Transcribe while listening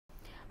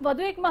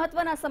વધુ એક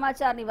મહત્વના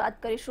સમાચારની વાત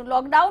કરીશું।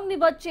 લોકડાઉનની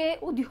વચ્ચે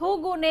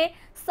ઉદ્યોગોને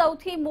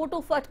સૌથી મોટો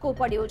ફટકો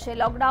પડ્યો છે।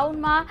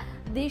 લોકડાઉનમાં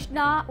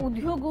દેશના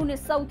ઉદ્યોગોને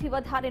સૌથી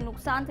વધારે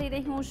નુકસાન થઈ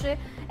રહ્યું છે।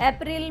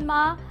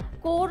 એપ્રિલમાં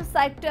કોર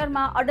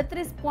સેક્ટરમાં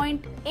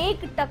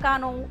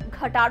 38.1%નો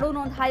ઘટાડો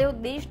નોંધાયો।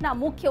 દેશના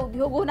મુખ્ય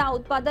ઉદ્યોગોના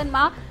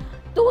ઉત્પાદનમાં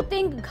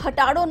તોતિંગ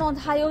ઘટાડો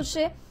નોંધાયો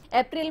છે।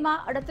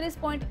 એપ્રિલમાં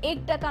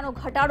 38.1%નો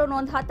ઘટાડો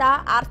નોંધાતા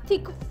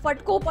આર્થિક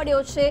ફટકો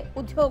પડ્યો છે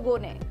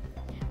ઉદ્યોગોને।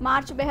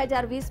 માર્ચ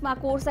 2020માં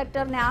કોર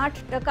સેક્ટરને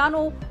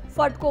 8%નો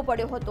ફટકો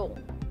પડ્યો હતો।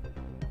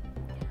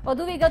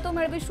 વધુ વિગતો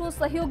મેળવીશું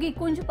સહયોગી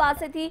કુંજ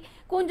પાસેથી।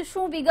 કુંજ,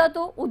 શું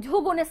વિગતો?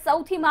 ઉદ્યોગોને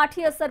સૌથી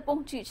માઠી અસર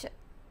પહોંચી છે।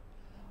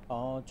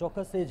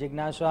 ચોક્કસથી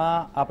જિજ્ઞાસા,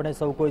 આપણે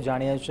સૌ કોઈ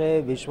જાણીએ છીએ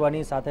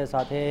વિશ્વની સાથે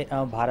સાથે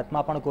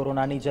ભારતમાં પણ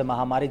કોરોનાની જે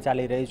મહામારી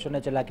ચાલી રહી છે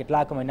અને છેલ્લા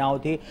કેટલાક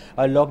મહિનાઓથી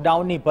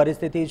લોકડાઉનની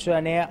પરિસ્થિતિ છે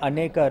અને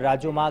અનેક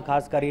રાજ્યોમાં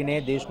ખાસ કરીને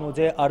દેશનું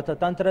જે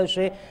અર્થતંત્ર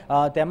છે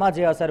તેમાં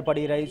જે અસર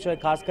પડી રહી છે।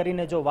 ખાસ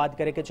કરીને જો વાત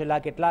કરીએ કે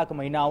છેલ્લા કેટલાક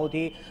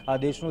મહિનાઓથી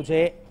દેશનું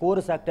જે કોર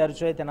સેક્ટર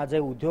છે તેના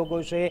જે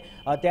ઉદ્યોગો છે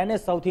તેને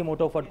સૌથી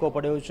મોટો ફટકો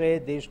પડ્યો છે।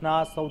 દેશના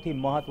સૌથી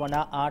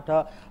મહત્વના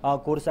 8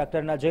 કોર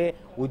સેક્ટરના જે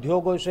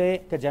ઉદ્યોગો છે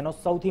કે જેનો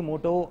સૌથી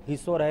મોટો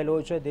હિસ્સો રહેલો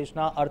છે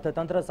દેશના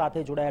અર્થતંત્ર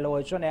સાથે જોડાયેલો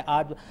હોય છે અને આ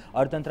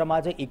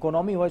અર્થતંત્રમાં જે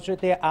ઇકોનોમી હોય છે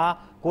તે આ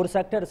કોર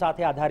સેક્ટર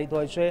સાથે આધારિત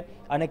હોય છે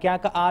અને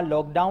ક્યાંક આ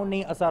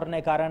લોકડાઉનની અસરને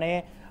કારણે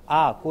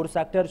આ કોર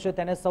સેક્ટર છે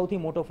તેને સૌથી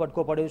મોટો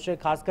ફટકો પડ્યો છે।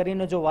 ખાસ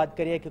કરીને જો વાત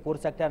કરીએ કે કોર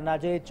સેક્ટરના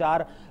જે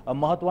 4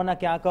 મહત્વના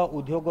ક્યાંક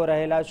ઉદ્યોગો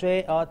રહેલા છે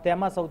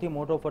તેમાં સૌથી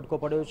મોટો ફટકો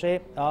પડ્યો છે।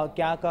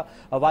 ક્યાંક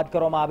વાત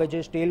કરવામાં આવે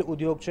જે સ્ટીલ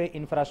ઉદ્યોગ છે,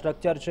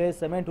 ઇન્ફ્રાસ્ટ્રક્ચર છે,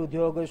 સિમેન્ટ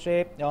ઉદ્યોગ છે,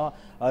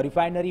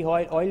 રિફાઇનરી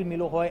હોય, ઓઇલ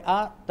મિલો હોય,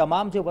 આ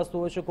તમામ જે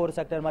વસ્તુઓ છે કોર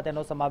સેક્ટરમાં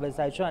તેનો સમાવેશ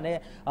થાય છે અને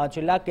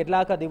છેલ્લા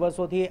કેટલાક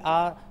દિવસોથી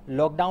આ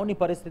લોકડાઉનની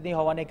પરિસ્થિતિ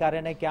હોવાને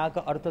કારણે ક્યાંક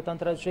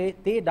અર્થતંત્ર છે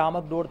તે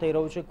ડામકડોળ થઈ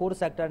રહ્યું છે। કોર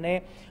સેક્ટરને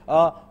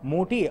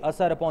મોટી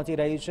અસર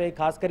પહોંચી રહી છે।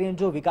 ખાસ કરીને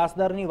જો વિકાસ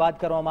દરની વાત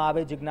કરવામાં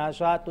આવે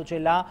જિજ્ઞાસા, તો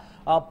છેલ્લા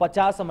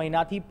 50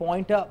 મહિનાથી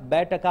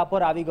 0.2%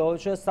 પર આવી ગયો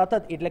છે સતત,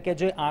 એટલે કે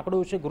જે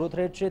આંકડો છે, ગ્રોથ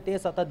રેટ છે તે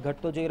સતત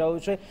ઘટતો જઈ રહ્યો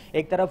છે।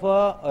 એક તરફ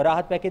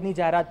રાહત પેકેજની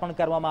જાહેરાત પણ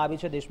કરવામાં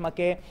આવી છે દેશમાં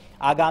કે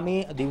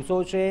આગામી દિવસો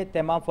છે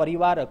તેમાં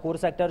ફરીવાર કોર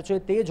સેક્ટર છે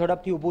તે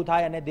ઝડપથી ઊભું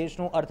થાય અને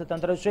દેશનું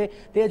અર્થતંત્ર છે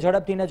તે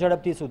ઝડપથી ને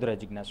ઝડપથી સુધરે।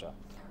 જિજ્ઞાસા,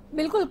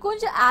 બિલકુલ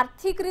કુંજ,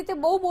 આર્થિક રીતે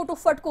બહુ મોટો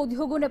ફટકો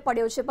ઉદ્યોગોને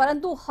પડ્યો છે,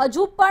 પરંતુ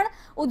હજુ પણ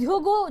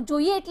ઉદ્યોગો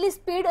જોઈએ એટલી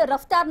સ્પીડ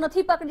રફતાર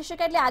નથી પકડી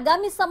શકે, એટલે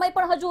આગામી સમય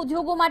પણ હજુ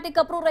ઉદ્યોગો માટે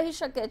કપરો રહી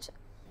શકે છે।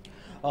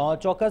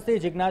 ચોક્કસથી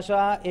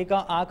જિજ્ઞાસા, એક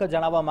આંક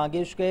જણાવવા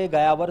માંગીશ કે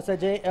ગયા વર્ષે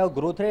જે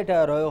ગ્રોથ રેટ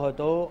રહ્યો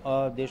હતો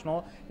દેશનો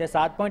તે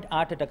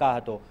 7.8%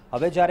 હતો।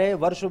 હવે જ્યારે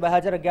વર્ષ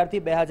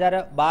 2011થી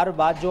 2012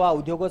 બાદ જો આ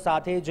ઉદ્યોગો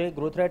સાથે જે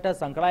ગ્રોથ રેટ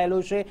સંકળાયેલો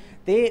છે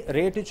તે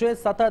રેટ છે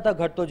સતત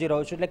ઘટતો જઈ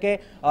રહ્યો છે, એટલે કે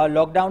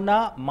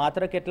લોકડાઉનના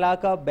માત્ર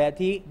કેટલાક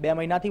 2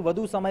 મહિનાથી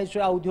વધુ સમય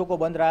છે આ ઉદ્યોગો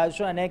બંધ રહ્યા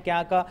છે અને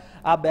ક્યાંક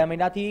આ 2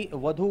 મહિનાથી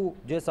વધુ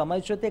જે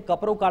સમય છે તે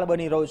કપરો કાળ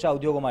બની રહ્યો છે આ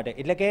ઉદ્યોગો માટે।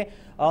 એટલે કે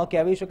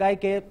કહેવી શકાય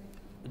કે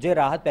જે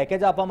રાહત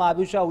પેકેજ આપવામાં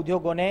આવ્યું છે આ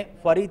ઉદ્યોગોને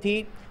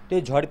ફરીથી તે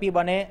ઝડપી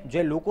બને,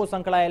 જે લોકો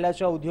સંકળાયેલા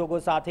છે ઉદ્યોગો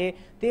સાથે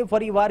તે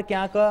ફરીવાર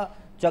ક્યાંક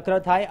ચક્ર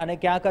થાય અને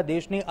ક્યાંક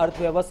દેશની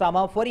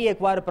અર્થવ્યવસ્થામાં ફરી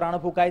એકવાર પ્રાણ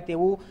ફૂંકાય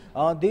તેવું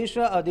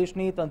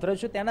દેશની તંત્ર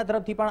છે તેના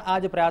તરફથી પણ આ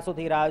જ પ્રયાસો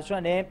થઈ રહ્યા છે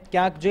અને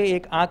ક્યાંક જે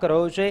એક આંક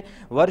રહ્યો છે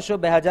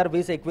વર્ષ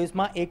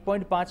 2020-21માં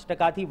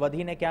 1.5%થી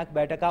વધીને ક્યાંક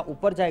 2%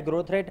 ઉપર જાય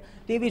ગ્રોથ રેટ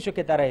તેવી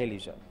શક્યતા રહેલી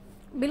છે।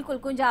 બિલકુલ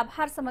કુંજ,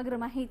 આભાર સમગ્ર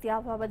માહિતી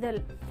આપવા બદલ।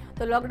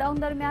 તો લોકડાઉન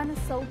દરમિયાન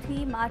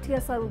સૌથી માઠી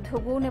અસર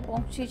ઉદ્યોગોને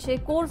પહોંચી છે।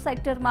 કોર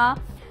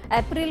સેક્ટરમાં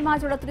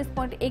એપ્રિલમાં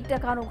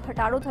 38.1%નો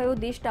ઘટાડો થયો।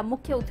 દેશના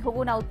મુખ્ય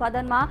ઉદ્યોગોના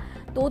ઉત્પાદનમાં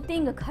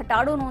તોતિંગ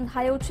ઘટાડો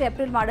નોંધાયો છે।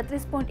 એપ્રિલમાં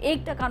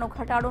 38.1%નો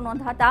ઘટાડો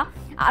નોંધાતા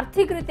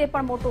આર્થિક રીતે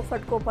પણ મોટો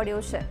ફટકો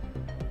પડ્યો છે।